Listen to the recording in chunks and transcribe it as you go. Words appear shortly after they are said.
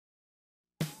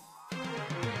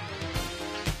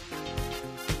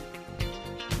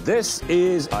This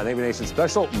is an AVNation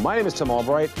special. My name is Tim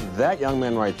Albright. That young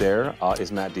man right there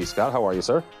is Matt D. Scott. How are you,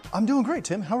 sir? I'm doing great,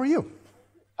 Tim. How are you?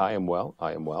 I am well.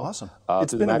 I am well. Awesome.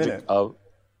 It's been a minute. Well,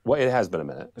 it has been a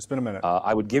minute. It's been a minute.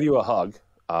 I would give you a hug,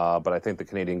 but I think the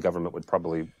Canadian government would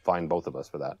probably fine both of us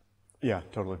for that. Yeah,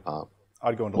 totally.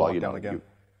 I'd go into well, lockdown again.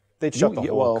 They'd shut the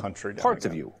whole country down. Parts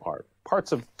again. of you are.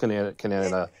 Parts of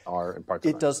Canada are, and parts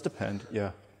of it does depend.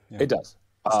 Yeah. It does.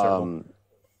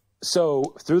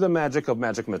 So through the magic of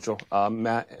Magic Mitchell,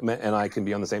 Matt and I can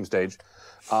be on the same stage.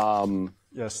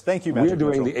 Yes, thank you, Magic We're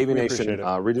doing Mitchell. the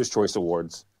AVNation Reader's Choice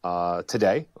Awards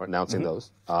today, or announcing those.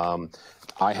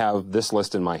 I have this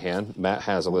list in my hand. Matt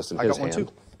has a list in his hand. I got one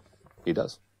too. He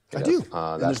does. I do.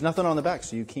 And there's nothing on the back,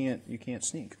 so you can't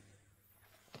sneak.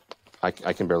 I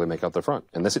can barely make out the front,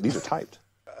 and these are typed.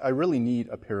 I really need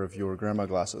a pair of your grandma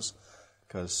glasses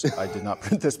because I did not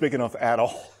print this big enough at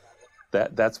all.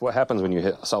 That's what happens when you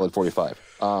hit a solid 45.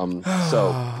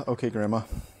 Okay, Grandma.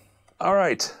 All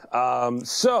right.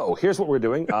 So here's what we're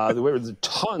doing. There's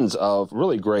tons of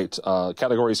really great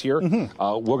categories here. We're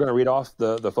going to read off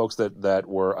the folks that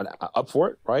were up for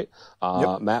it, right?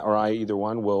 Matt or I, either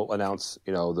one, will announce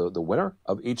the winner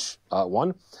of each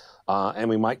one. And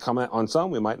we might comment on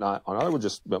some, we might not on other. We'll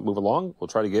just move along. We'll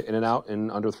try to get in and out in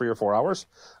under 3 or 4 hours,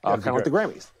 kind of like the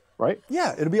Grammys. Right?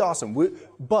 Yeah, it'll be awesome.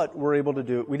 But we're able to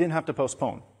do it. We didn't have to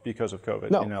postpone because of COVID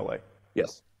in LA.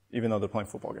 Yes. Even though they're playing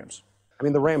football games. I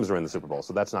mean, the Rams are in the Super Bowl,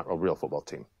 so that's not a real football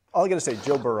team. All I got to say,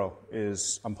 Joe Burrow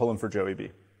I'm pulling for Joey B.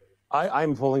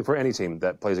 I'm pulling for any team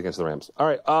that plays against the Rams. All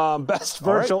right. Best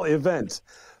virtual event.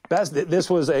 This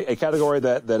was a category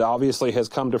that obviously has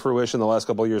come to fruition the last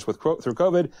couple of years through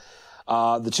COVID.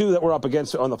 The two that we're up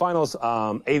against on the finals,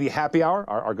 AV Happy Hour,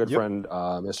 our good friend,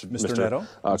 Mr. Netto.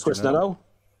 Chris Netto.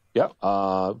 Yep,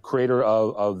 creator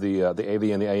of the AV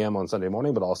and the AM on Sunday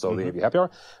morning, but also the AV Happy Hour,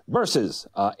 versus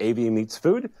AV Meets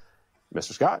Food,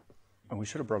 Mr. Scott. And we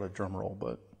should have brought a drum roll,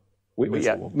 but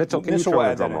Mitchell, can you throw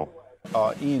a drum roll?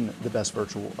 In the best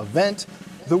virtual event,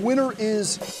 the winner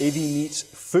is AV Meets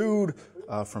Food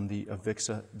from the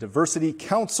Avixa Diversity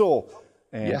Council,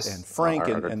 and Frank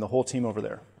and the whole team over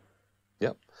there.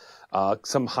 Yep.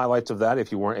 Some highlights of that,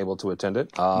 if you weren't able to attend it.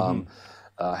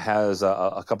 Has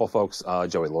a couple folks,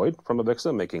 Joey Lloyd from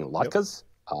Avixa, making latkes,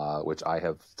 which I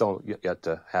have still yet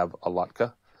to have a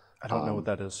latke. I don't know what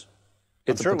that is.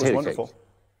 It's a potato cake.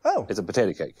 Oh, it's a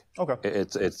potato cake. Okay.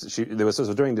 This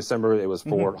was during December. It was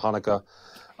for Hanukkah.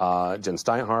 Jen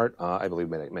Steinhardt, I believe,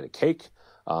 made a cake.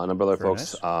 A number of other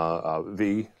folks.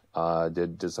 V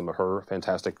did some of her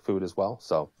fantastic food as well.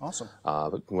 So awesome.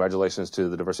 But congratulations to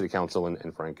the Diversity Council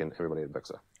and Frank and everybody at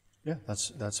Avixa. Yeah,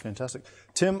 that's fantastic.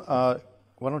 Tim,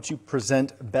 why don't you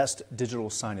present Best Digital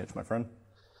Signage, my friend?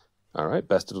 All right,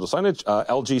 Best Digital Signage,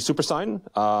 LG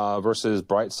Supersign versus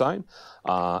Bright Sign.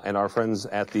 And our friends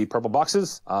at the Purple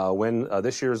Boxes win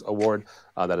this year's award.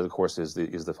 That, of course, is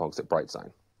the folks at Bright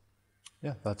Sign.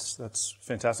 Yeah, that's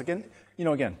fantastic. And,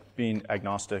 again, being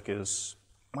agnostic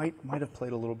might have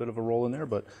played a little bit of a role in there,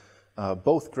 but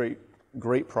both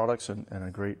great products and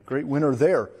a great winner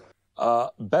there.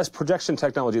 Best Projection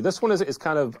Technology. This one is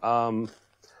kind of a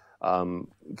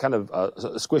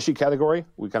squishy category.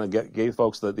 We kind of gave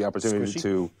folks the opportunity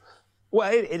to.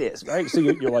 Well, it is, right? So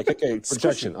you're like, okay,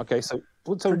 projection. Okay, so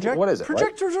what is it?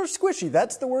 Projectors are squishy.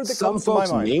 That's the word that comes to my mind.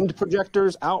 Some folks named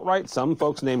projectors outright. Some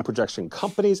folks named projection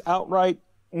companies outright.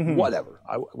 Whatever.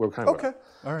 We're kind of okay.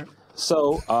 All right.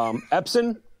 So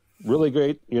Epson, really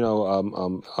great,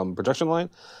 projection line,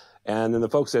 and then the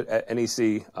folks at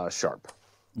NEC Sharp.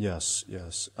 Yes.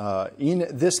 In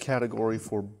this category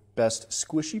for Best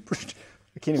Squishy,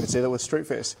 I can't even say that with a straight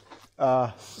face.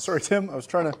 Sorry, Tim. I was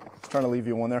trying to leave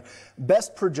you one there.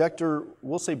 Best projector,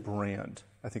 we'll say brand.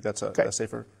 I think that's a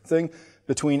safer thing.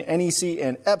 Between NEC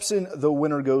and Epson, the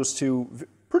winner goes to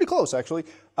pretty close, actually.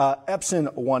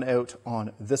 Epson won out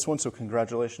on this one, so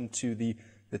congratulations to the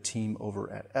team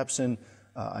over at Epson.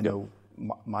 I know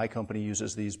my company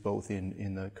uses these both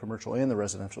in the commercial and the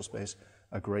residential space.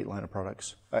 A great line of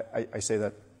products. I say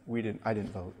that I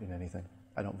didn't vote in anything.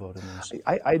 I don't vote in these.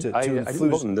 I didn't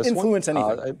vote in this influence one.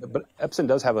 Anything. But Epson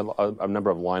does have a number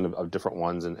of line of different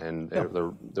ones, and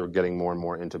they're getting more and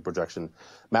more into projection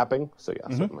mapping. So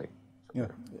certainly. Yeah,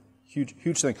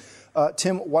 huge thing.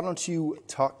 Tim, why don't you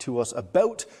talk to us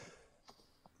about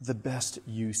the best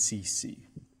UCC?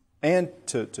 And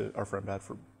to our friend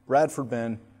Bradford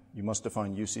Ben, you must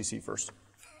define UCC first.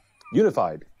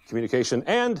 Unified Communication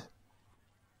and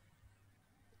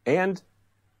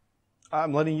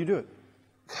I'm letting you do it.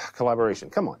 Collaboration.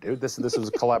 Come on, dude. This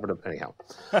is collaborative anyhow.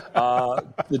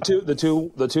 The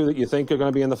two that you think are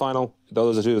going to be in the final,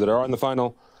 those are the two that are in the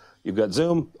final. You've got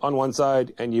Zoom on one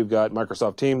side, and you've got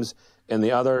Microsoft Teams in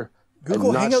the other.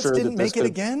 Google Hangouts didn't make it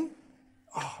again?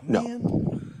 Oh,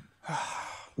 man.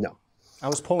 No. I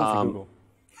was pulling for Google.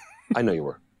 I know you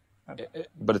were.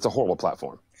 But it's a horrible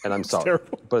platform. And I'm sorry.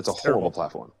 Terrible. But it's a horrible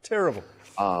platform. Terrible.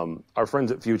 Our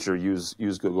friends at Future use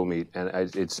Google Meet, and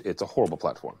it's a horrible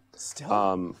platform.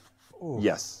 Still?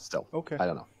 Yes, still. Okay. I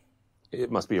don't know.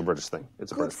 It must be a British thing.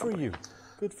 It's a British company. Good for you.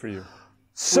 Good for you.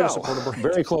 So,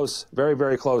 very close, very,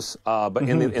 very close. But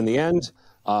in the end,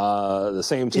 the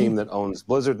same team that owns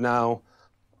Blizzard now,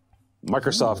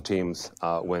 Microsoft Teams,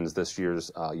 wins this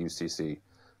year's UCC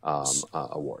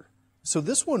award. So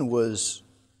this one was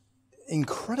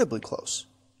incredibly close.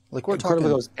 Like we're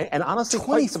incredibly talking close, and honestly,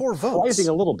 24 votes. Surprising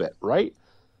a little bit, right?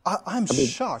 I'm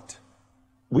shocked.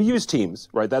 We use Teams,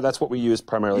 right? That's what we use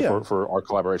primarily for our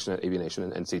collaboration at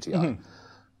AVNation and CTI.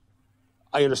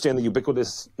 I understand the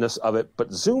ubiquitousness of it,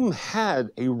 but Zoom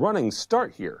had a running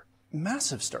start here.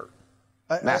 Massive start.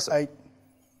 Massive.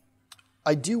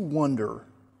 I do wonder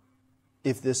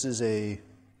if this is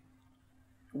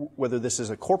whether this is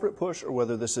a corporate push or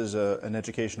whether this is an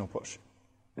educational push.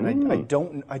 And I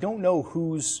don't know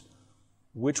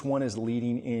which one is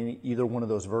leading in either one of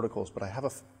those verticals, but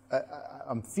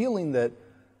I'm feeling that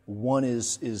one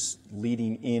is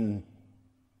leading in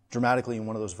dramatically in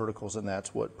one of those verticals, and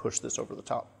that's what pushed this over the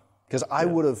top. Because I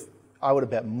would have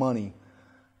bet money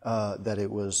that it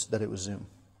was Zoom.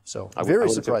 So very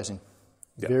surprising.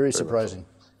 Yeah, very surprising.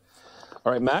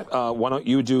 All right, Matt, why don't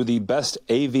you do the best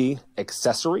AV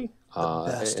accessory?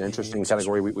 An interesting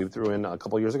category we threw in a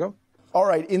couple years ago. All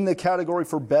right, in the category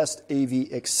for best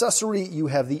AV accessory, you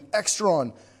have the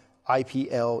Extron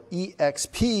IPL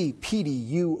EXP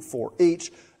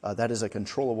PDU4H. That is a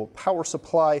controllable power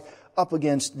supply up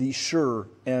against the Shure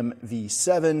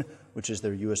MV7, which is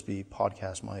their USB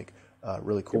podcast mic.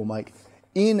 Really cool mic.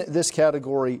 In this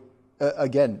category,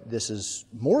 again, this is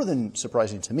more than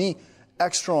surprising to me.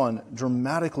 Extron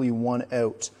dramatically won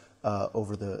out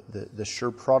over the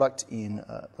Shure product in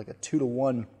like a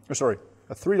 3-to-1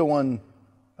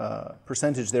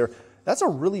 percentage there. That's a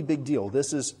really big deal.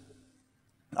 This is,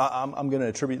 I'm going to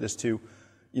attribute this to,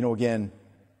 again,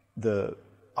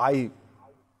 I,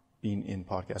 being in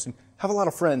podcasting, have a lot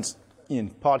of friends in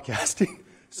podcasting.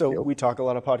 So we talk a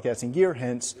lot of podcasting gear,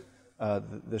 hence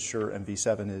the Shure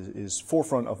MV7 is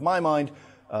forefront of my mind.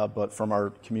 But from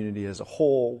our community as a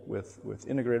whole with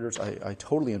integrators, I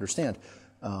totally understand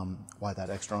why that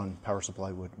Extron power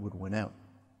supply would win out.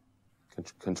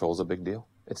 Control's a big deal.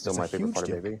 It's still my favorite part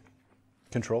of AV.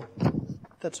 Control?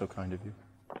 That's so kind of you.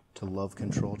 To love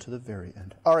Control to the very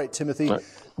end. All right, Timothy. Right.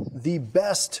 The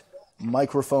best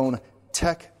microphone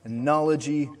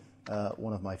technology,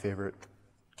 one of my favorite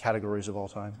categories of all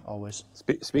time, always.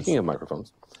 Speaking of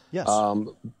microphones, yes.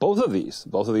 Both of these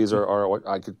are what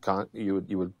I could you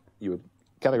would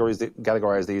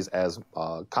categorize these as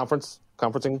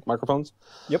conferencing microphones.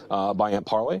 Yep. By Amp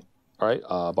Parlay. All right,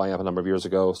 Buyamp a number of years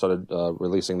ago started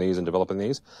releasing these and developing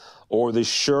these, or the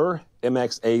Shure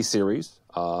MXA series.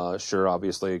 Shure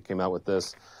obviously came out with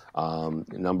this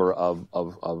number of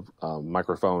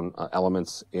microphone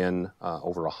elements in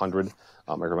over 100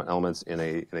 microphone elements in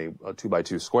a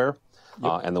 2x2 square.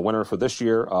 Yep. And the winner for this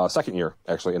year, second year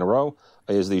actually in a row,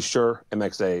 is the Shure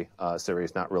MXA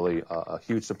series. Not really a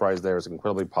huge surprise there. It's an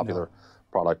incredibly popular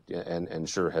product, and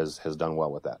Shure has done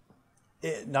well with that.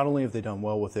 Not only have they done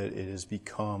well with it, it has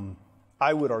become,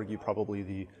 I would argue, probably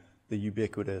the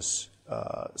ubiquitous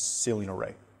ceiling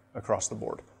array across the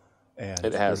board. And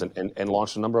it has, and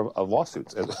launched a number of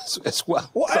lawsuits as well.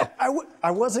 Well, so.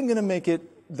 I wasn't going to make it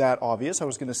that obvious. I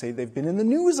was going to say they've been in the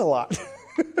news a lot.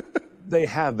 They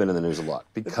have been in the news a lot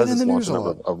because it's launched a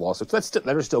number of lawsuits that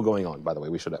are still going on. By the way,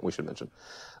 we should mention.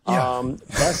 Yeah.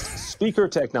 Best speaker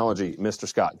technology, Mr.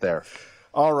 Scott. There.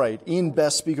 All right. In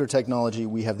best speaker technology,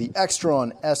 we have the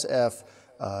Extron SF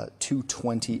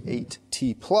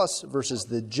 228T Plus versus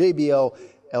the JBL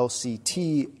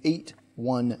LCT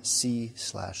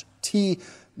 81C/T.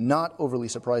 Not overly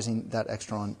surprising, that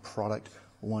Extron product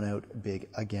won out big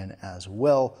again as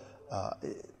well.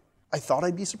 I thought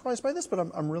I'd be surprised by this, but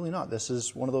I'm really not. This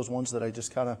is one of those ones that I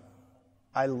just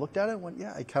I looked at it and went,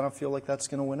 yeah, I kind of feel like that's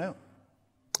going to win out.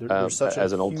 There's such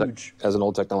as a an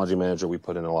old technology manager, we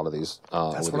put in a lot of these.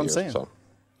 That's what I'm saying. So,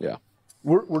 yeah,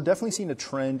 we're definitely seeing a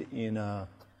trend in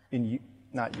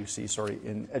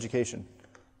education,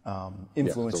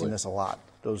 influencing this a lot.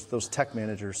 Those tech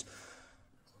managers,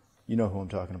 you know who I'm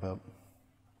talking about.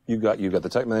 You've got the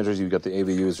tech managers, you've got the AV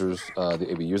users, the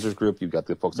AV users group, you've got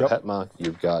the folks at HETMA,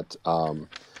 you've got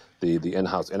the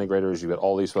in-house integrators, you've got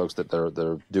all these folks that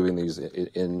they're doing these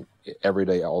in every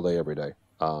day, all day, every day.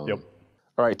 Yep.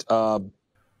 All right.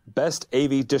 Best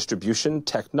AV distribution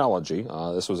technology.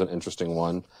 This was an interesting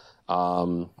one.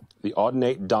 The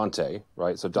Audinate Dante,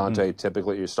 right? So Dante,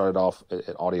 typically you started off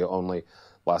at audio only.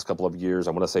 Last couple of years,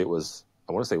 I want to say it was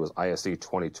ISE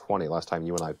 2020. Last time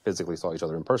you and I physically saw each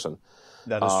other in person.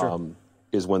 That is true.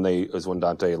 Is when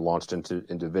Dante launched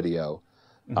into video.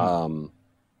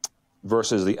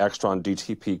 Versus the Extron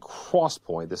DTP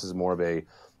Crosspoint. This is more of a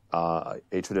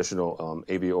traditional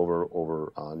AV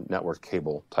over network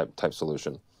cable type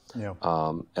solution. Yeah.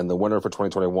 And the winner for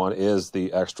 2021 is the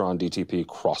Extron DTP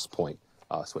Crosspoint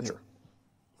switcher.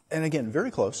 And again, very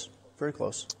close. Very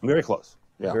close. Very close.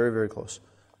 Yeah. Very, very close.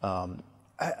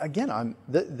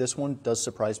 This one does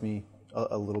surprise me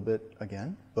a little bit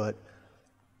again, but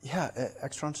yeah,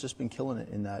 Extron's just been killing it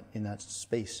in that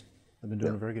space. They've been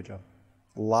doing a very good job.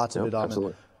 Lots of development.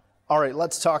 Absolutely. All right,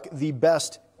 let's talk the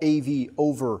best AV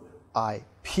over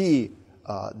IP.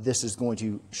 This is going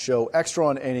to show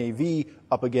Extron NAV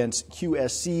up against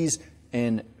QSC's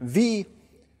NV.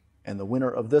 And the winner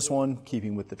of this one,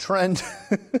 keeping with the trend,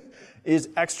 is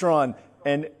Extron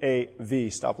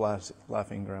NAV. Stop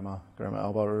laughing, Grandma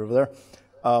Alba over there.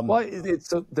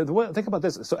 Think about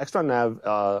this. So Extron Nav,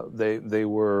 they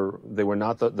were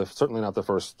not certainly not the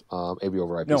first AV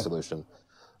over IP solution.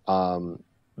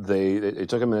 It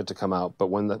took a minute to come out, but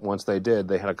once they did,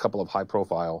 they had a couple of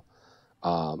high-profile,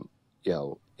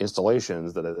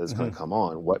 installations that is going to come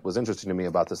on. What was interesting to me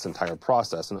about this entire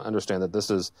process, and I understand that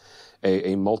this is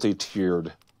a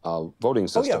multi-tiered voting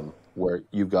system where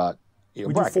you've got we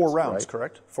brackets, do 4 rounds, right?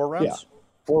 correct? 4 rounds? Yeah,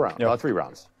 4 rounds. Yep. 3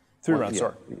 rounds. 3 rounds.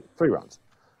 Sorry, 3 rounds.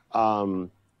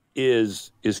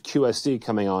 Is QSC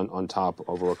coming on top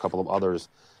over a couple of others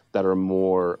that are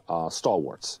more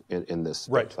stalwarts in this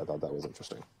space? Right. I thought that was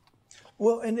interesting.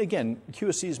 Well, and again,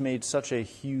 QSC has made such a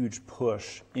huge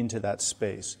push into that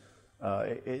space.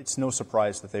 It's no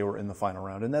surprise that they were in the final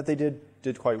round and that they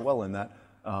did quite well in that.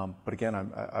 But again,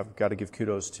 I've got to give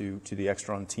kudos to the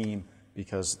Extron team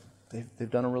because they've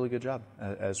done a really good job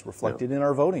as reflected in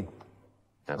our voting.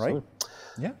 Absolutely. Right?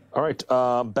 Yeah. All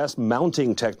right. Best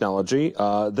mounting technology.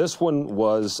 This one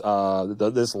was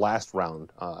this last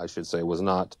round, I should say, was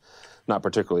not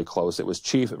particularly close. It was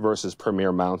Chief versus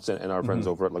Premier Mounts, and our friends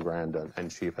over at Legrand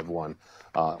and Chief have won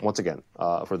once again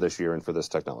for this year and for this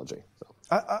technology. So.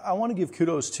 I want to give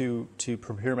kudos to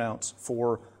Premier Mounts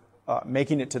for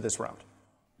making it to this round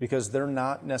because they're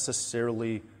not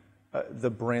necessarily the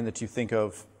brand that you think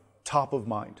of top of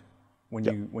mind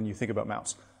when you think about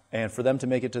mounts. And for them to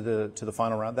make it to the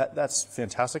final round, that's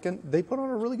fantastic. And they put on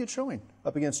a really good showing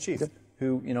up against Chief,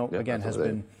 who again has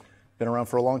been around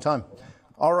for a long time.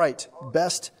 All right,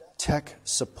 best tech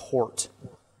support.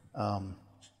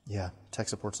 Tech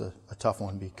support's a tough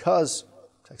one because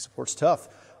tech support's tough.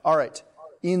 All right,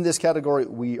 in this category,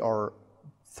 we are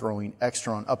throwing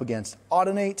Extron up against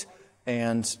Audinate.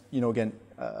 And, again,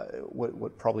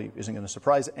 what probably isn't going to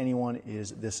surprise anyone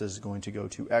is this is going to go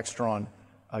to Extron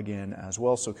again as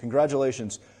well. So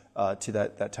congratulations to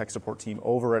that tech support team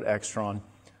over at Extron.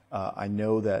 I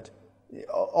know that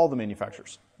all the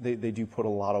manufacturers, they do put a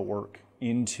lot of work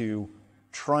into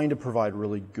trying to provide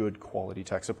really good quality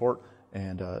tech support.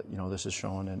 And, this is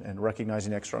shown and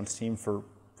recognizing Extron's team for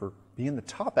being the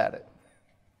top at it.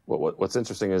 Well, what's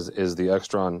interesting is the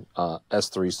Extron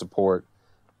S3 support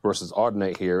versus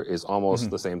Audinate here is almost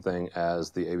the same thing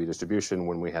as the AV distribution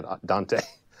when we had Dante,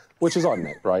 which is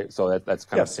Audinate, right? So that's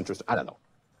kind of interesting. I don't know.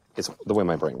 It's the way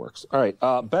my brain works. All right,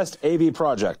 best AV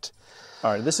project.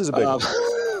 All right, this is a big one.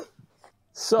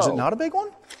 So is it not a big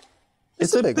one?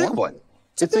 It's a big one.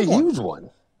 It's a huge one.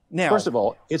 Now, first of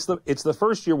all, it's the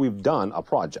first year we've done a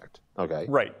project. Okay.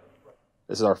 Right.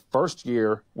 This is our first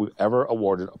year we've ever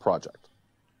awarded a project.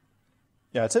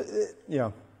 Yeah,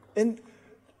 and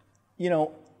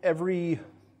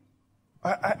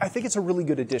I think it's a really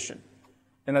good addition,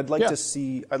 and I'd like to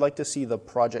see the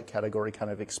project category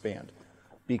kind of expand,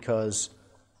 because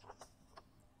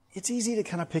it's easy to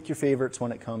kind of pick your favorites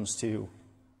when it comes to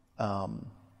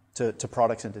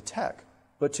products and to tech,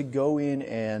 but to go in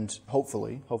and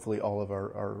hopefully all of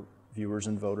our viewers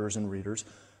and voters and readers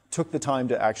took the time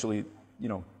to actually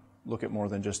look at more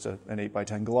than just an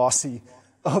 8x10 glossy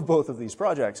of both of these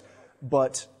projects.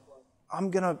 But I'm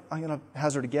gonna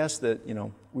hazard a guess that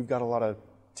we've got a lot of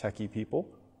techie people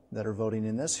that are voting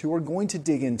in this who are going to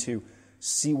dig into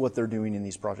see what they're doing in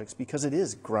these projects, because it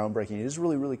is groundbreaking. It is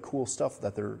really, really cool stuff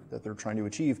that they're trying to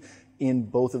achieve in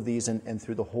both of these and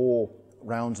through the whole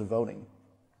rounds of voting.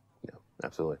 Yeah,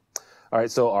 absolutely. All right,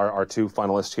 so our two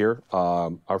finalists here,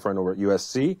 our friend over at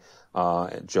USC,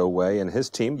 Joe Way and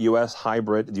his team,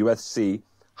 USC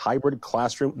hybrid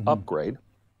classroom upgrade,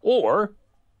 or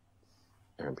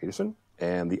Aaron Peterson,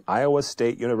 and the Iowa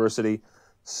State University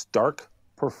Stark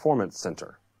Performance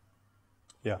Center.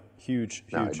 Yeah, huge.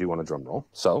 Now, I do want a drum roll.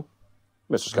 So,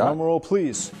 Mr. Scott. Drum roll,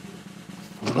 please.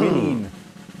 Winning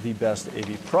the Best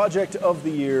AV Project of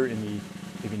the Year in the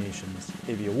AVNation's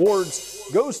AV Awards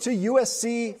goes to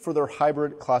USC for their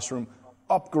hybrid classroom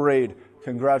upgrade.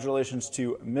 Congratulations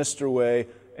to Mr. Way.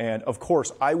 And of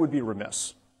course, I would be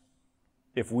remiss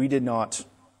if we did not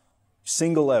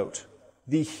single out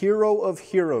the hero of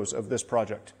heroes of this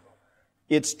project.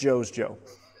 It's Joe's Joe.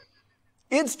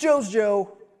 It's Joe's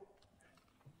Joe.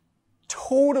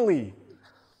 Totally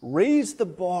raised the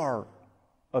bar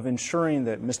of ensuring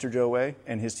that Mr. Joe Way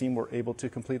and his team were able to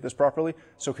complete this properly.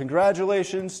 So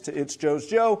congratulations to It's Joe's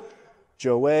Joe,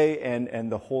 Joe Way,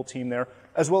 and the whole team there,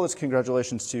 as well as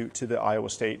congratulations to the Iowa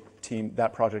State team.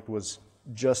 That project was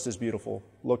just as beautiful,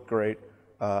 looked great,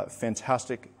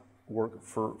 fantastic work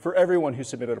for everyone who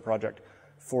submitted a project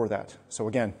for that. So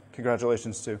again,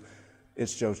 congratulations to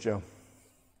It's Joe's Joe.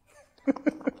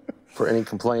 For any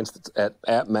complaints, it's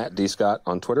at Matt D. Scott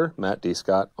on Twitter, Matt D.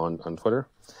 Scott on Twitter.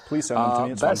 Please send them to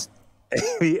me. It's Best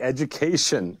AV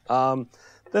education.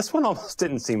 This one almost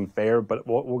didn't seem fair, but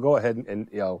we'll go ahead and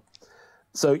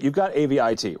So you've got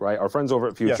AVIT, right? Our friends over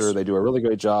at Future, Yes. They do a really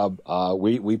great job.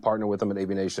 We partner with them at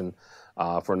AVNation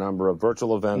for a number of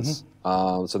virtual events.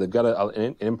 So they've got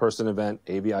an in-person event,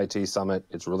 AVIT Summit.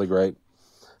 It's really great.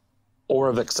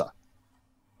 Or Avixa.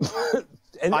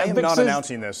 And I am not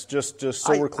announcing this, just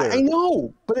so we're clear. I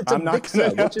know, but it's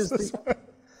Avixa, which is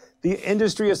the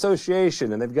industry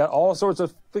association, and they've got all sorts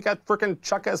of. We got freaking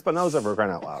Chuck Espinoza for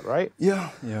crying out loud, right? Yeah.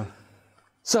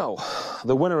 So,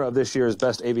 the winner of this year's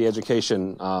Best AV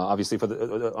Education, obviously for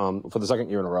the second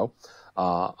year in a row,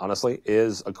 honestly,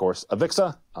 is of course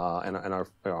Avixa, and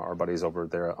our buddies over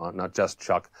there, not just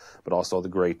Chuck, but also the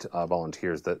great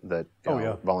volunteers that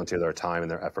volunteer their time and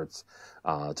their efforts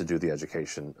to do the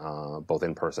education, both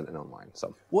in person and online.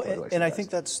 So, and I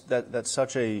think that's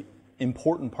such a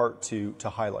important part to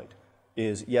highlight.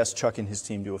 Is yes, Chuck and his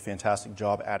team do a fantastic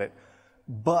job at it,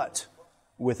 but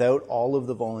without all of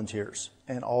the volunteers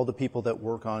and all the people that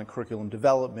work on curriculum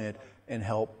development and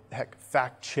help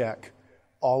fact check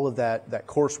all of that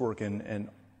coursework and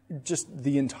just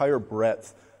the entire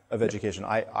breadth of education.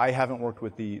 I haven't worked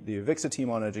with the Avixa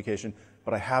team on education,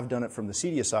 but I have done it from the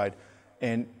CEDIA side,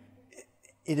 and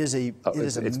it is a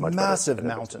massive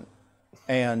mountain.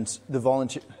 And the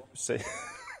volunteer say,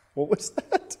 what was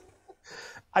that?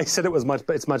 I said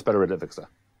it's much better at Avixa.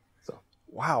 So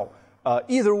wow.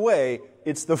 Either way,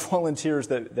 it's the volunteers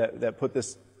that put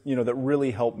this, that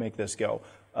really help make this go.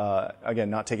 Again,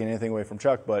 not taking anything away from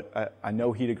Chuck, but I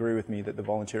know he'd agree with me that the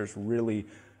volunteers really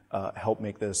help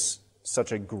make this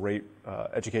such a great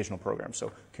educational program.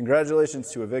 So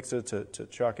congratulations to Avixa, to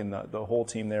Chuck, and the whole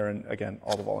team there, and again,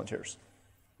 all the volunteers.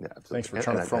 Yeah, absolutely. Thanks for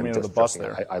trying to throw me under the bus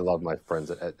there. I love my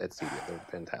friends at CEDIA. They're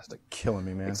fantastic. Killing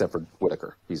me, man. Except for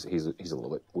Whitaker. He's a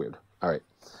little bit weird. All right.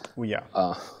 Well, yeah.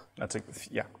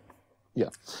 Yeah. Yeah.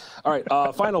 All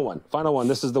right. Final one.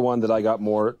 This is the one that I got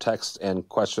more texts and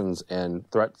questions and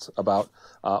threats about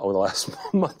over the last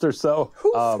month or so.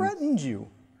 Who threatened you?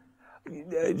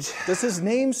 Does his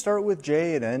name start with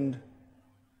J and end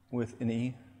with an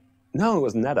E? No, it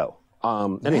was Neto.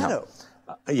 Anyhow. Neto.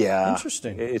 Yeah.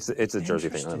 Interesting. It's a Jersey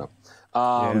thing. I don't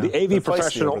know. The AV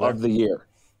Professional of the Year.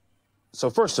 So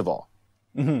first of all,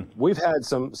 we've had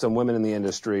some women in the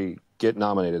industry get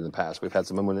nominated in the past. We've had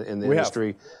some women in the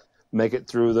industry make it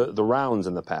through the rounds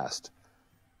in the past.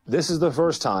 This is the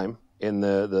first time in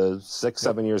the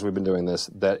 6-7 years we've been doing this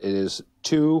that it is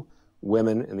 2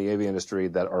 women in the AV industry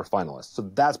that are finalists.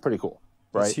 So that's pretty cool,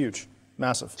 right? It's huge.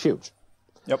 Massive. Huge.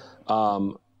 Yep.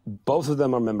 Both of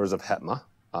them are members of HETMA,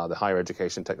 the Higher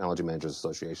Education Technology Managers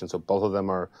Association. So both of them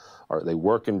are they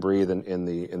work and breathe in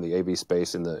the AV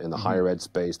space, in the higher ed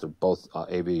space. They're both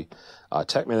AV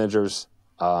tech managers.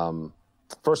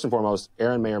 First and foremost,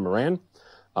 Erin Mayer Moran.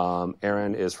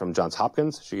 Erin is from Johns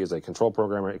Hopkins. She is a control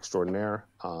programmer extraordinaire.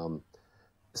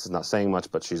 This is not saying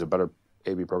much, but she's a better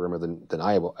AV programmer than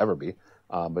I will ever be.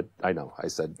 But I know, I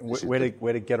said. Way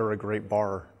to get her a great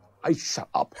bar. Shut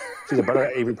up. She's a better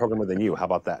AV programmer than you. How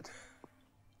about that?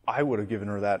 I would have given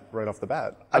her that right off the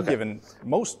bat. I've given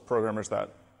most programmers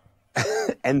that.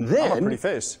 And then. I'm a pretty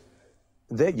face.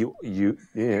 Then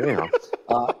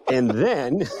and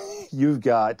then you've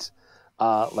got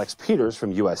Lex Peters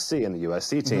from USC and the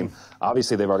USC team.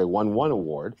 Obviously, they've already won one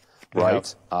award,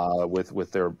 right,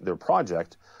 with their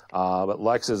project. But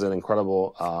Lex is an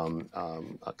incredible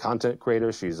content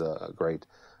creator. She's a great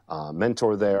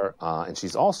mentor there, and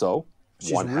she's also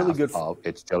one really good of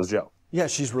It's Joe's Joe. Yeah,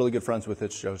 she's really good friends with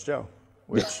It's Joe's Joe,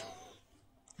 which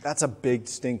That's a big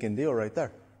stinking deal right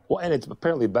there. Well, and it's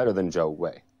apparently better than Joe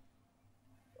Way.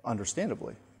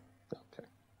 Understandably. Okay.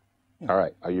 All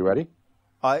right. Are you ready?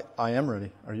 I am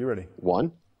ready. Are you ready?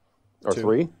 1 or Two.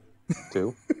 3,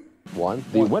 2, 1.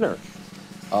 The winner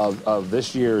of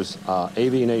this year's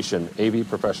AVNation AV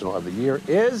Professional of the Year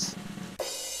is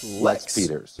Lex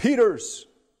Peters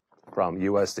from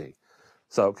USD.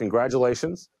 So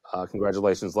congratulations.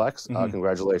 Congratulations, Lex.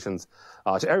 Congratulations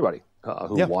to everybody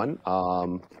who won.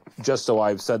 Just so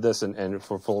I've said this and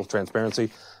for full transparency,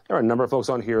 there are a number of folks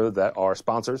on here that are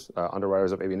sponsors,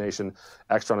 underwriters of AVNation.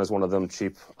 Extron is one of them,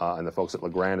 Cheap, and the folks at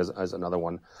LeGrand is another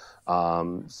one.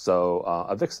 So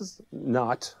Avix is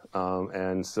not,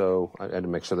 and so I had to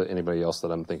make sure that anybody else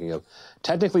that I'm thinking of.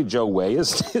 Technically, Joe Way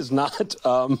is not,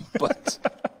 but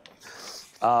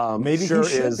maybe sure he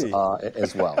should is be.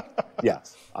 As well.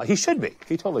 Yes, he should be.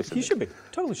 He totally should. He should be.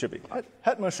 Totally should be.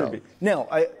 Hetma should be. Now,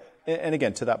 and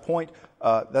again, to that point,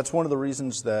 that's one of the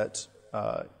reasons that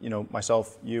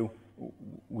myself,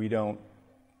 we don't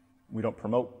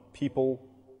promote people,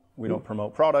 we don't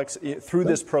promote products through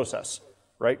this process,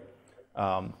 right?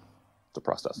 The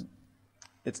process.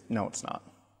 It's not.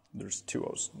 There's 2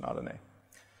 O's, not an A.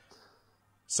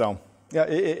 So yeah,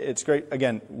 it's great.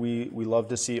 Again, we love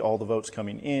to see all the votes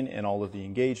coming in and all of the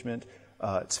engagement.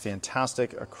 It's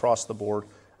fantastic across the board.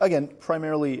 Again,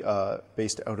 primarily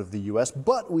based out of the U.S.,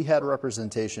 but we had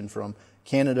representation from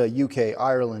Canada, UK,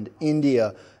 Ireland,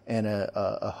 India, and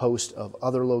a host of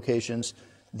other locations.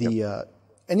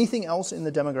 Anything else in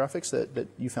the demographics that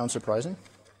you found surprising?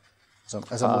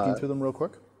 As I'm looking through them real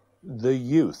quick. The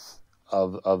youth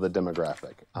of the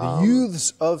demographic. The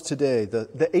youths of today,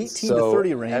 the 18 to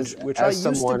 30 range, which I used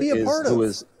to be a part of.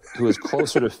 Who is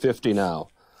closer to 50 now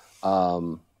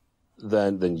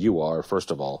than you are,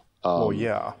 first of all.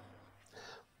 Yeah.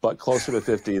 But closer to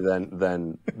 50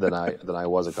 than I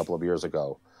was a couple of years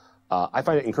ago. I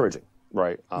find it encouraging,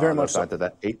 right? Very much the fact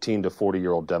that 18 to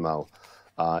 40-year-old demo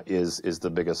is the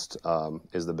biggest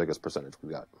percentage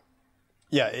we've got.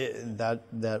 Yeah,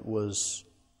 that was,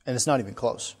 and it's not even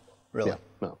close, really. Yeah,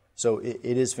 no. So it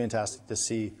is fantastic to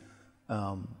see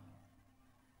the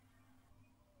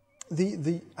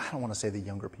I don't want to say the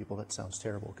younger people. That sounds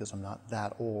terrible because I'm not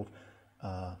that old.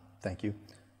 Thank you.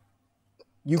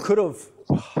 You could have.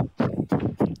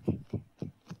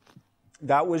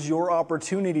 That was your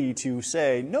opportunity to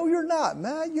say, no, you're not,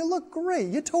 Matt. You look great.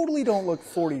 You totally don't look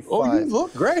 45. Oh, you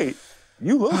look great.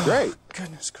 You look great.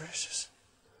 Goodness gracious.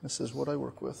 This is what I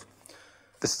work with.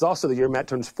 This is also the year Matt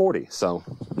turns 40, so.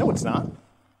 No, it's not.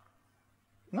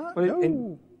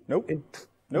 Nope. No,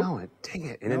 dang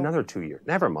it. In another 2 years.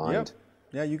 Never mind. Yep.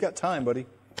 Yeah, you got time, buddy.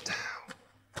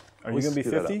 Are you going to be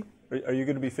 50? Are you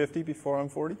going to be 50 before I'm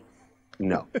 40?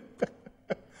 No.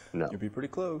 No. You'll be pretty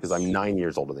close. Because I'm 9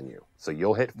 years older than you. So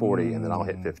you'll hit 40 and then I'll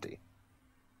hit 50.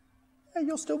 Yeah,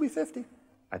 you'll still be 50.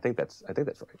 I think that's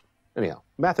right. Anyhow,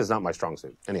 math is not my strong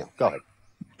suit. Anyhow, go ahead.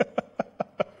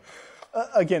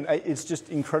 Again, it's just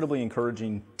incredibly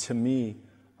encouraging to me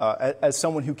as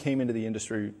someone who came into the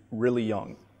industry really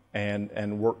young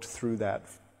and worked through that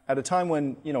at a time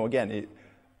when, again,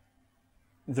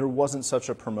 there wasn't such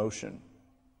a promotion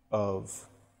of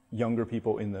younger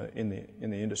people in the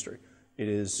industry. It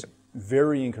is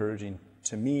very encouraging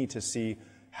to me to see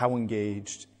how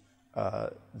engaged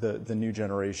the new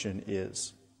generation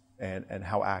is and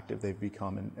how active they've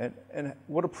become and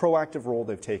what a proactive role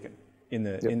they've taken in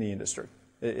the industry.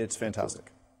 It's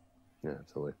fantastic. Yeah,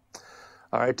 absolutely.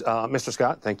 All right, Mr.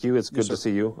 Scott, thank you. It's good to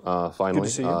see you finally,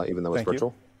 see you. even though it's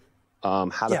virtual.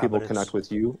 How do people connect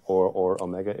with you or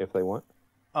Omega if they want?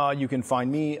 You can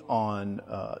find me on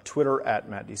Twitter at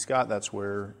Matt D. Scott. That's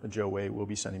where Joe Way will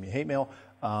be sending me hate mail.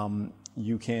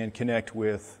 You can connect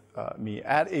with me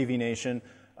at AVNation.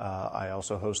 I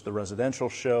also host the residential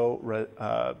show,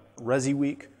 Resi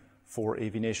Week, for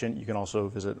AVNation. You can also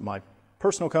visit my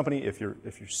personal company if you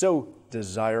so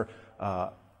desire,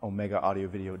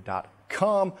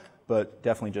 OmegaAudioVideo.com. But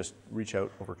definitely just reach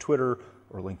out over Twitter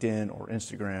or LinkedIn or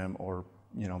Instagram or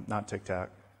not TikTok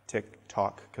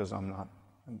because I'm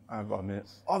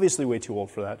obviously way too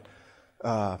old for that.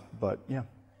 But yeah,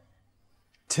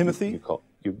 Timothy.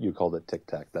 You called it Tic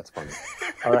Tac. That's funny.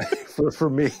 All right, for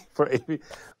me, for AV,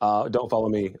 don't follow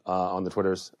me on the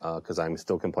Twitters because I'm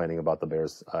still complaining about the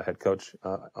Bears head coach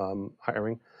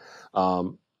hiring.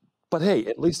 But hey,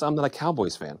 at least I'm not a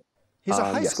Cowboys fan. He's a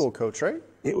high school coach, right?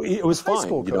 It was fine.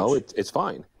 It's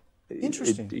fine.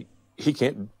 Interesting. He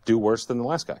can't do worse than the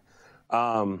last guy.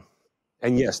 And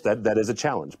yes, that is a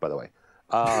challenge, by the way.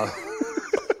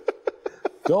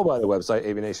 go by the website,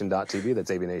 AVNation.tv. That's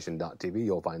AVNation.tv.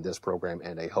 You'll find this program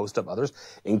and a host of others,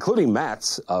 including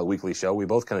Matt's weekly show. We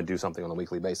both kind of do something on a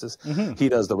weekly basis. He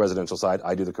does the residential side.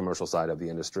 I do the commercial side of the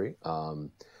industry.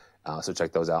 So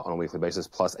check those out on a weekly basis,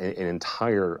 plus an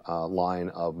entire line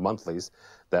of monthlies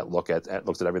that looks at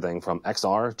everything from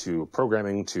XR to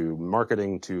programming to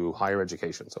marketing to higher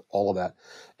education. So all of that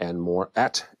and more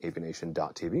at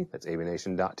AVNation.tv. That's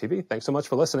AVNation.tv. Thanks so much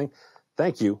for listening.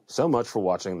 Thank you so much for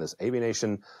watching this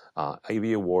AVNation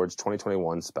AV Awards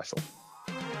 2021 special.